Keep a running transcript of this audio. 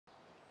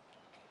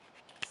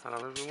Hello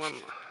everyone,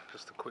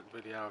 just a quick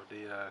video of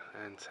the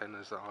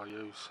antennas that I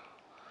use.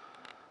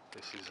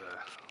 This is a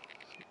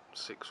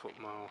 6-foot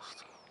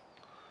mast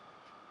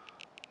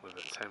with a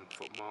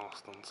 10-foot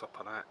mast on top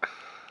of that.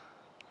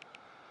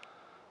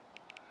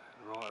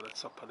 And right at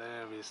the top of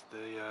there is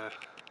the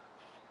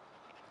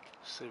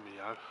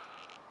Syrio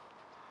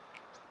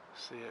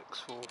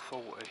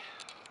CX440.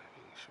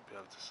 You should be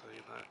able to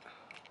see that.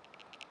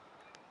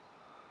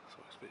 So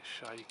it's a bit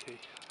shaky.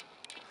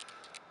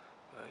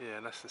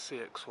 Yeah, that's the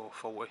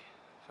CX440.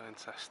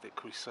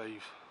 Fantastic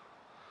receive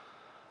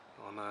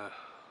on a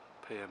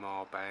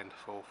PMR band,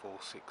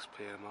 446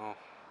 PMR.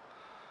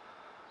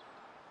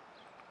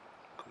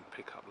 Can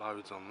pick up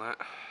loads on that.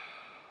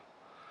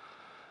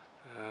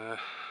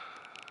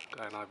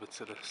 Going over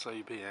to the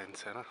CB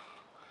antenna,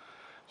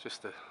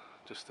 just a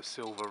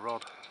silver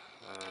rod.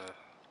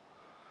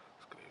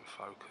 Let's get it in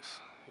focus.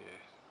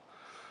 Yeah,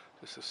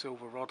 just a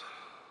silver rod,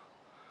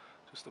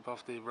 just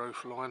above the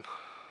roof line.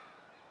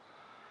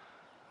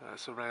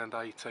 It's around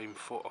 18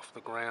 foot off the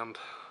ground,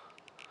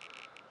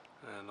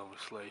 and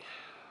obviously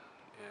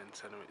the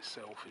antenna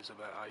itself is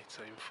about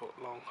 18 foot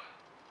long.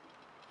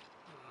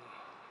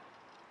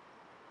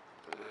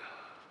 A bit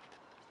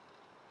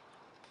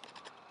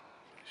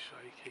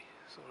shaky,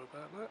 sorry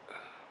about that.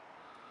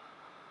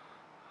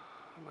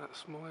 And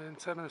that's my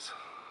antennas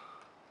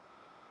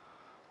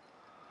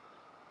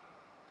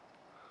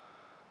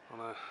on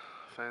a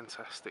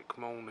fantastic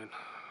morning.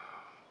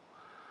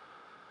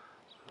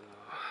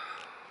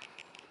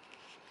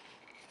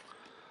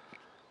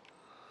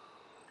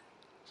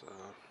 So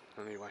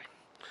anyway,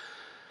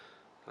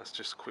 that's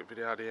just a quick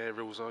video of the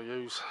aerials I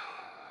use,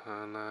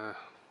 and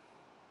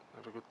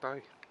have a good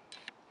day.